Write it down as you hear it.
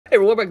Hey,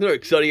 welcome back to another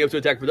exciting episode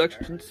of Attack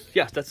Productions.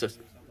 Yes, that's a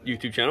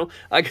YouTube channel.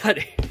 I got,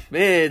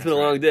 man, it's been a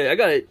long day. I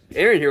got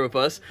Aaron here with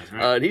us.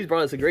 Right. And he's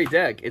brought us a great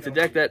deck. It's a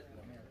deck that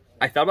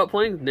I thought about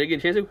playing, didn't get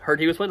a chance to.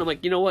 Heard he was playing. I'm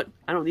like, you know what?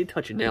 I don't need to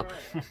touch it now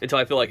until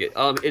I feel like it.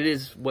 It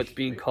is what's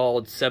being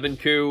called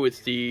 7Ku.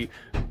 It's the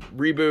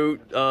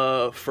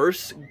reboot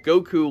first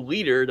Goku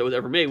leader that was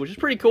ever made, which is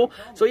pretty cool.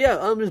 So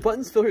yeah, there's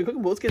buttons still here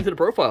clicking, but let's get into the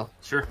profile.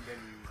 Sure.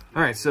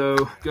 All right, so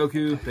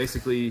Goku,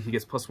 basically, he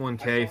gets plus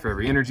 1K for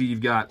every energy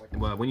you've got.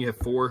 Well, when you have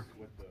 4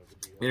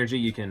 energy,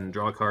 you can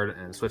draw a card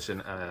and switch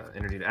an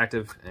energy to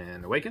active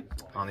and awaken.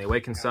 On the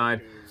awaken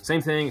side,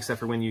 same thing, except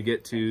for when you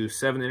get to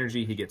 7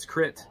 energy, he gets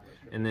crit.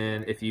 And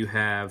then if you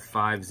have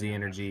 5 Z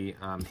energy,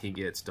 he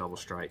gets double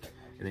strike.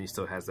 And then he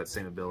still has that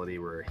same ability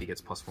where he gets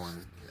plus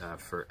 1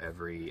 for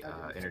every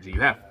energy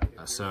you have.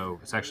 So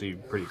it's actually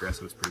pretty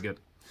aggressive, it's pretty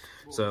good.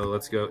 So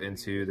let's go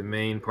into the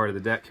main part of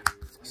the deck.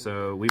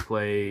 So we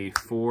play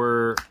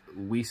 4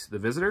 Whis the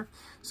Visitor.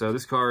 So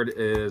this card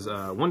is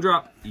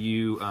 1-drop.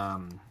 You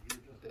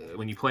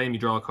when you play him, you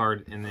draw a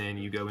card, and then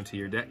you go into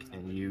your deck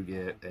and you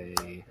get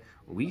a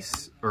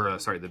Whis, or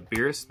sorry, the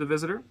Beerus the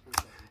Visitor,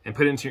 and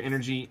put it into your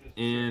energy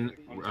in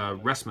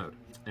rest mode.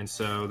 And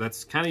so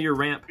that's kind of your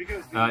ramp.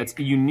 It's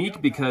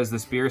unique because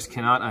this Beerus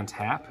cannot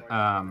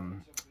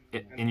untap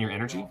in your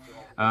energy.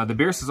 The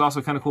Beerus is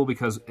also kind of cool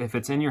because if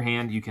it's in your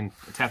hand, you can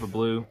tap a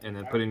blue and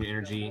then put in your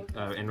energy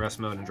in rest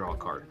mode and draw a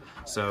card.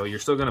 So you're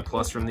still going to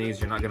plus from these.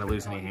 You're not going to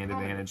lose any hand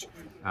advantage.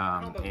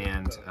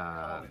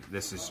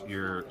 This is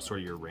your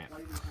sort of your ramp.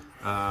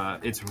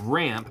 It's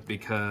ramp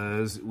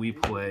because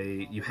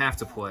you have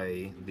to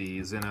play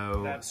the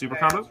Zeno super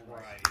combo.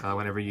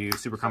 Whenever you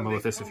super combo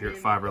with this, if you're at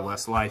 5 or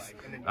less life,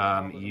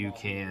 you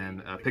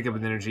can pick up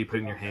an energy, put it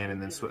in your hand,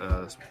 and then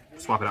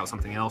swap it out with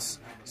something else.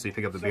 So you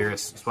pick up the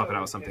Beerus, swap it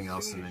out with something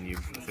else, and then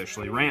you've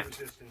officially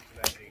ramped.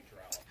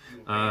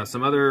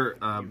 Some other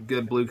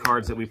good blue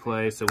cards that we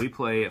play. So we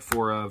play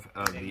 4 of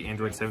the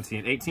Android 17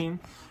 and 18.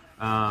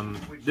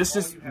 This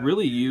is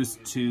really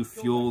used to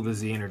fuel the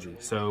Z energy.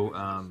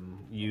 So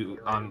you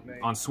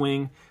on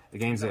swing, it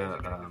gains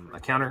a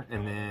counter,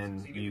 and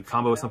then you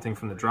combo with something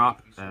from the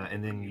drop,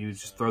 and then you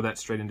just throw that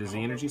straight into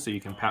Z energy, so you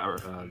can power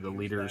the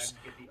leaders.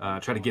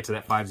 Try to get to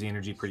that 5 Z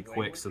energy pretty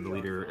quick, so the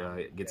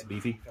leader gets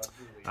beefy.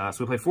 So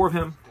we play 4 of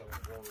him,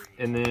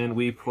 and then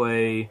we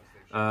play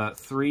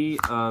 3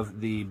 of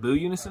the Boo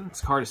Unison.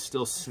 This card is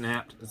still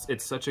snapped.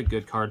 It's such a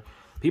good card.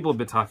 People have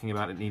been talking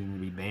about it needing to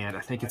be banned. I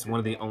think it's one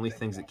of the only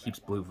things that keeps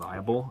blue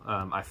viable.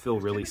 I feel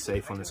really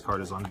safe when this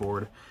card is on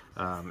board.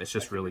 It's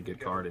just a really good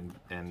card,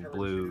 and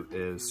blue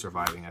is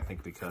surviving, I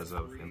think, because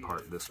of, in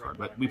part, this card.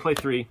 But we play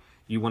 3.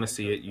 You want to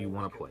see it. You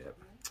want to play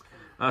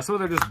it. Some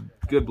of them are just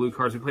good blue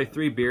cards. We play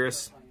 3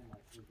 Beerus.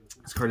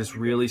 This card is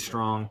really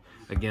strong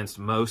against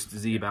most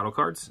Z battle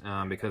cards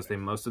because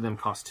most of them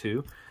cost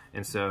 2.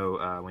 And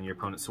so when your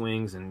opponent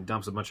swings and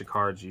dumps a bunch of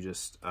cards, you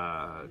just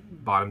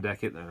bottom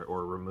deck it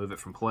or remove it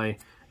from play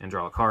and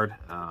draw a card.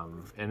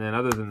 And then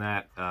other than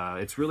that,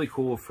 it's really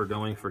cool for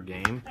going for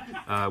game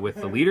with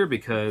the leader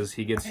because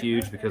he gets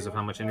huge because of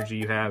how much energy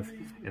you have.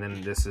 And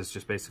then this is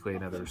just basically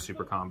another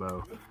super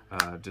combo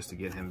just to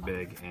get him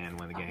big and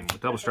win the game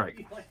with double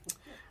strike.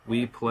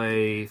 We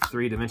play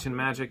 3 Dimension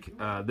Magic.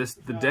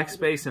 The deck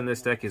space in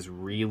this deck is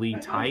really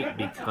tight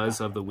because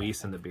of the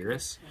Whis and the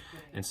Beerus.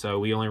 And so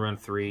we only run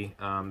 3.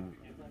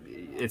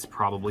 It's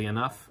probably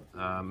enough.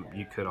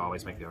 You could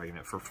always make the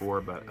argument for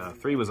 4, but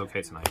 3 was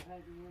okay tonight.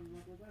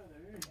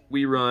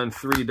 We run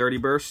 3 Dirty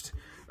Burst.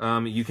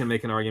 You can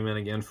make an argument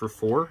again for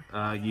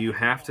 4. You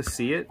have to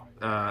see it,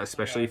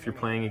 especially if you're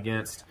playing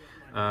against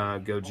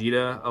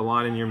Gogeta a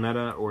lot in your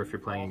meta, or if you're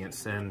playing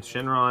against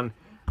Shenron.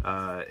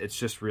 It's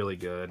just really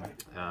good.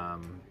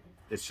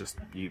 It's just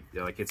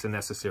it's a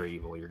necessary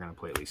evil. You're going to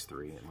play at least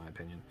 3, in my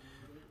opinion.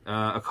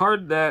 A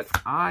card that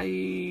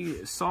I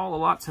saw a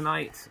lot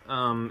tonight,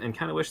 and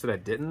kind of wish that I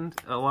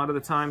didn't a lot of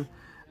the time,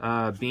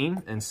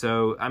 Bean. And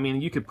so, I mean,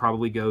 you could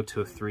probably go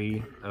to a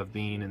 3 of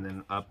Bean and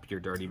then up your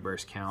Dirty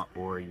Burst count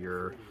or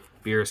your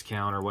Beerus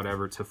count or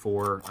whatever to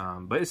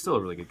 4. But it's still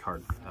a really good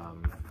card.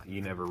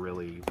 You never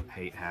really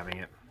hate having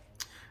it.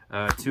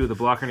 2 of the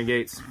Blocker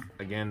Negates.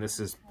 Again, this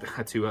is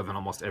 2 of in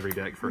almost every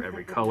deck for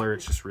every color.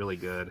 It's just really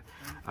good.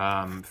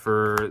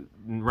 For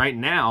right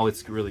now,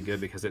 it's really good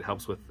because it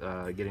helps with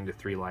getting to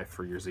 3 life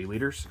for your Z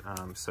leaders.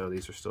 So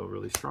these are still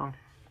really strong.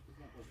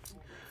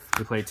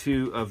 We play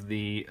 2 of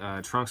the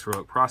Trunks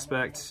Heroic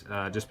Prospect,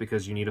 just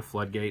because you need a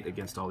floodgate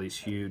against all these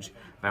huge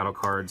battle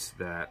cards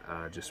that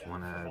just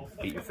want to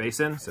beat your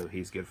face in. So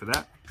he's good for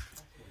that.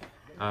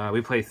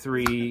 We play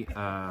 3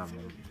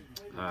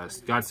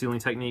 God Sealing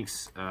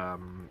Techniques.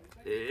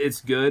 It's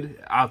good.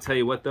 I'll tell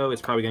you what, though,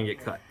 it's probably going to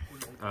get cut.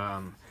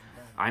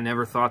 I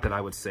never thought that I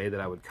would say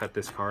that I would cut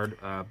this card,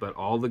 but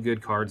all the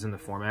good cards in the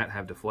format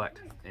have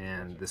Deflect,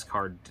 and this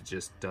card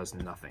just does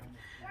nothing.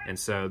 And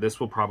so this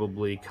will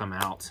probably come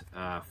out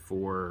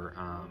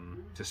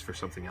just for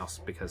something else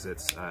because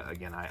it's,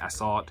 again, I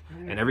saw it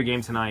in every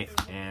game tonight,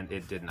 and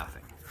it did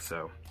nothing.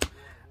 So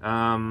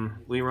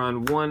we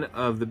run 1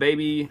 of the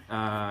baby.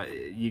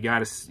 You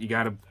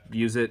gotta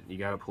use it. You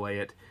gotta play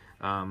it.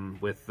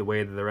 With the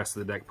way that the rest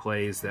of the deck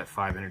plays, that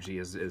 5 energy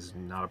is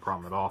not a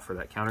problem at all for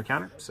that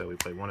counter. So we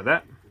play one of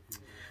that.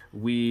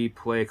 We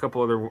play a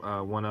couple other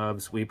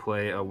one-ofs. We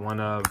play a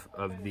one-of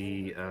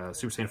the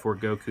Super Saiyan 4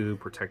 Goku,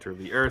 Protector of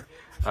the Earth.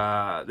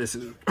 This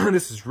is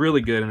this is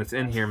really good, and it's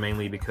in here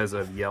mainly because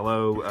of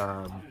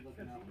yellow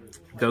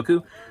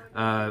Goku.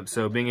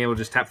 So being able to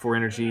just tap 4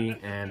 energy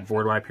and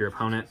board wipe your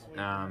opponent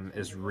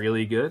is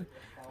really good.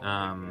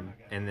 And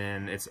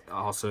then it's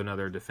also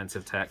another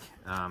defensive tech,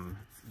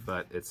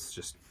 but it's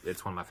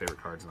one of my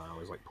favorite cards, and I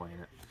always like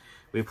playing it.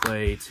 We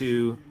play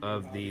 2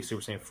 of the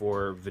Super Saiyan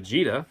 4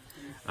 Vegeta.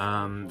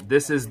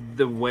 This is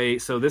the way,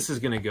 so this is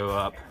going to go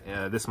up.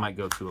 This might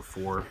go to a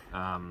 4.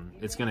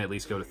 It's going to at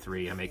least go to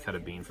 3. I may cut a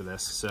bean for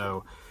this.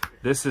 So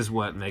this is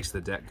what makes the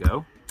deck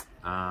go.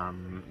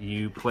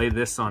 You play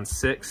this on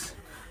 6,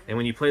 and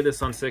when you play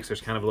this on 6,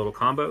 there's kind of a little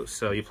combo.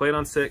 So you play it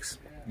on 6,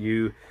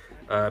 you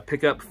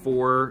pick up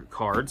 4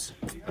 cards,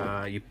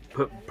 you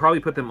probably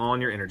put them all in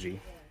your energy,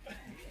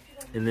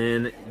 and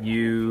then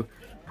you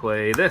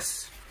play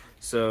this.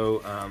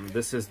 So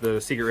this is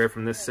the secret rare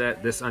from this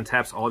set. This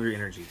untaps all of your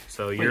energy.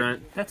 So you're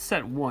that's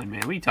set 1,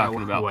 man. What are you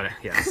talking about?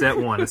 Yeah, set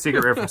 1. The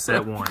secret rare from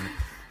set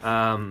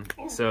 1.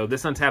 So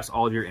this untaps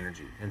all of your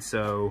energy. And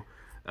so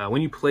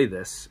when you play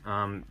this,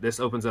 this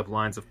opens up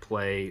lines of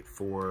play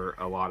for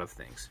a lot of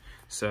things.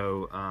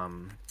 So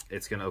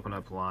it's going to open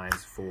up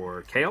lines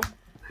for Kale,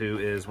 who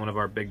is one of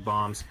our big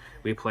bombs.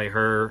 We play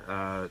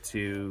her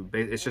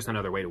it's just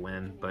another way to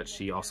win, but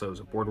she also is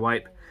a board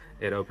wipe.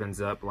 It opens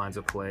up lines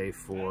of play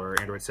for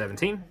Android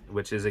 17,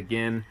 which is,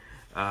 again,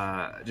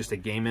 just a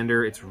game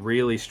ender. It's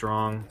really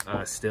strong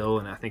still,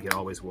 and I think it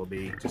always will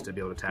be, just to be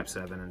able to tap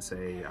 7 and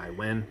say, I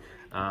win.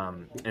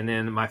 And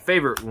then my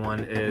favorite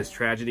one is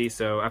Tragedy.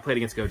 So I played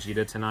against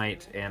Gogeta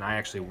tonight, and I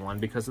actually won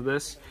because of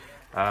this.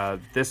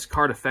 This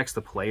card affects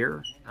the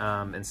player,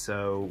 and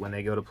so when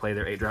they go to play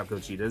their 8-drop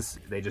Gogetas,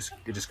 it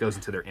just goes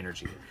into their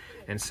energy.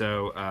 And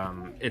so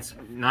it's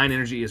 9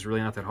 energy is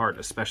really not that hard,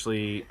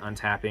 especially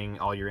untapping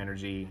all your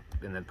energy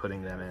and then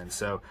putting them in.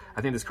 So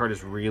I think this card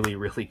is really,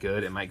 really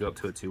good. It might go up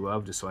to a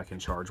 2-of just so I can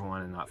charge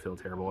one and not feel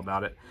terrible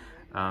about it.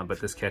 But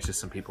this catches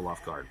some people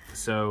off guard.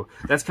 So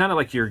that's kind of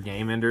like your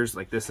game enders.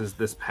 Like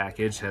this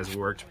package has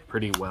worked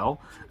pretty well.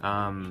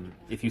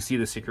 If you see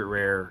the secret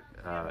rare,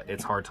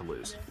 it's hard to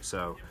lose.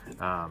 So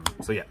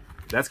yeah,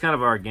 that's kind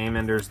of our game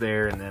enders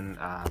there. And then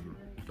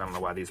I don't know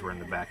why these were in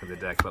the back of the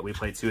deck, but we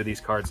played 2 of these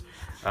cards.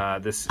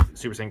 This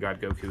Super Saiyan God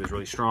Goku is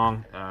really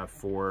strong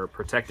for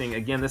protecting.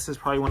 Again, this is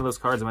probably one of those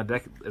cards. My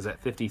deck is at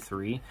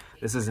 53.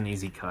 This is an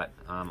easy cut,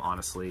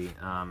 honestly,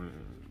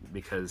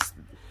 because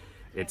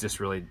it just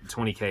really,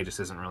 20k just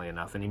isn't really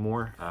enough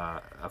anymore.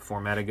 A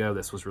format ago,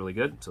 this was really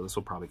good, so this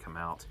will probably come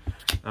out.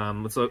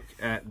 Let's look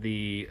at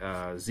the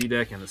Z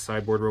deck and the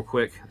sideboard real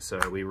quick. So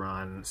we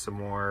run some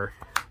more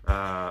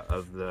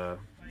of the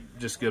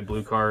just good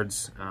blue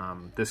cards.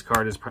 This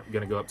card is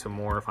going to go up to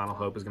more. Final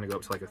Hope is going to go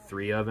up to like a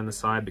 3-of in the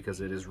side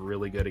because it is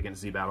really good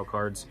against Z battle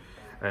cards,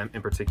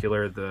 in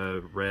particular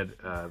the red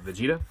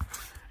Vegeta.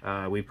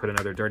 We put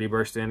another Dirty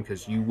Burst in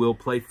because you will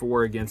play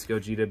 4 against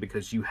Gogeta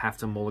because you have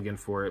to mulligan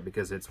for it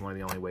because it's one of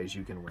the only ways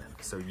you can win.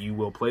 So you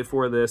will play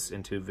 4 of this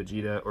into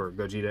Vegeta or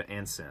Gogeta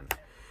and Sin.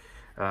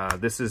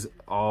 This is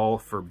all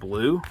for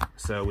blue.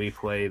 So we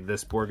play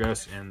this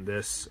Borgos and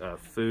this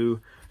Fu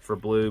for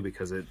blue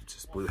because it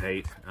just blue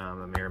hate.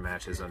 The mirror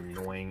match is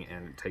annoying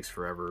and it takes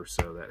forever,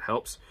 so that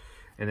helps.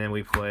 And then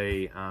we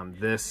play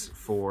this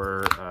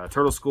for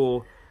Turtle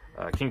School,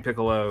 King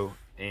Piccolo,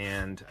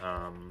 and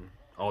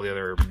all the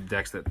other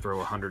decks that throw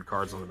 100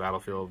 cards on the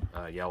battlefield,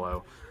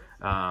 yellow.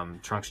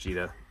 Trunks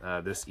Cheetah.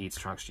 This eats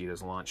Trunks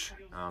Cheetah's lunch.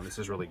 This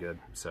is really good.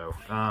 So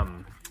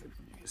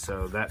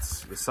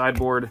that's the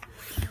sideboard.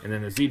 And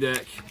then the Z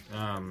deck,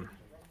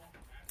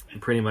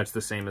 pretty much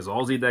the same as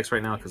all Z decks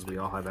right now because we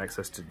all have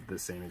access to the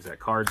same exact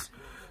cards.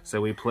 So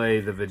we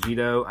play the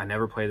Vegito. I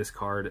never play this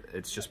card.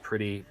 It's just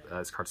pretty.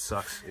 This card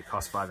sucks. It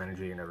costs 5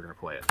 energy. You're never going to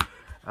play it.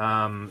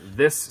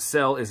 This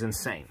cell is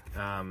insane.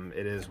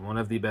 It is one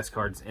of the best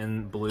cards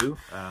in blue.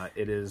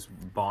 It is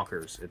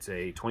bonkers. It's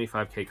a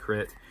 25k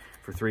crit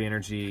for 3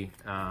 energy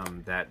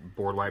that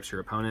board wipes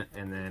your opponent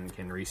and then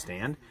can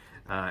restand.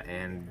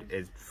 And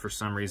it, for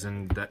some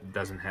reason, that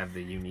doesn't have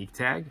the unique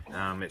tag.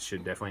 It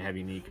should definitely have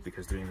unique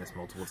because doing this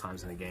multiple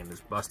times in the game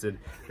is busted.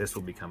 This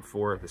will become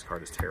 4. This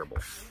card is terrible.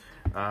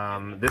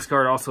 This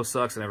card also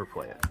sucks. I never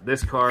play it.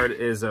 This card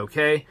is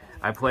okay.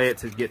 I play it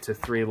to get to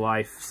 3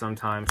 life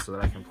sometimes so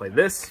that I can play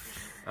this.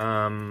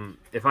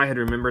 If I had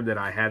remembered that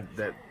I had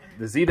that,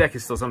 the Z deck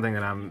is still something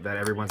that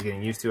everyone's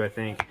getting used to. I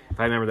think if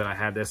I remember that I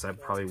had this,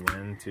 I'd probably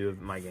win 2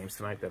 of my games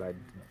tonight that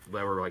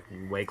were like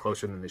way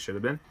closer than they should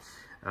have been.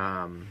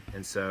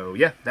 And so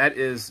yeah, that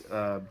is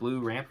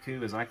Blue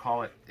Rampku, as I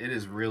call it. It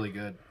is really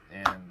good,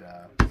 and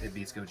it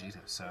beats Gogeta.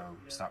 So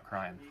stop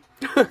crying.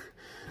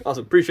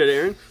 Awesome, appreciate it,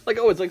 Aaron. Like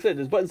always, like I said,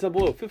 there's buttons down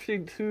below.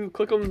 52,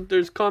 click them.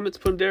 There's comments,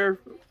 put them there.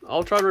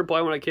 I'll try to reply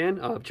when I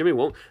can. Jimmy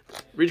won't.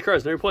 Read your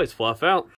cards, never plays. Fluff out.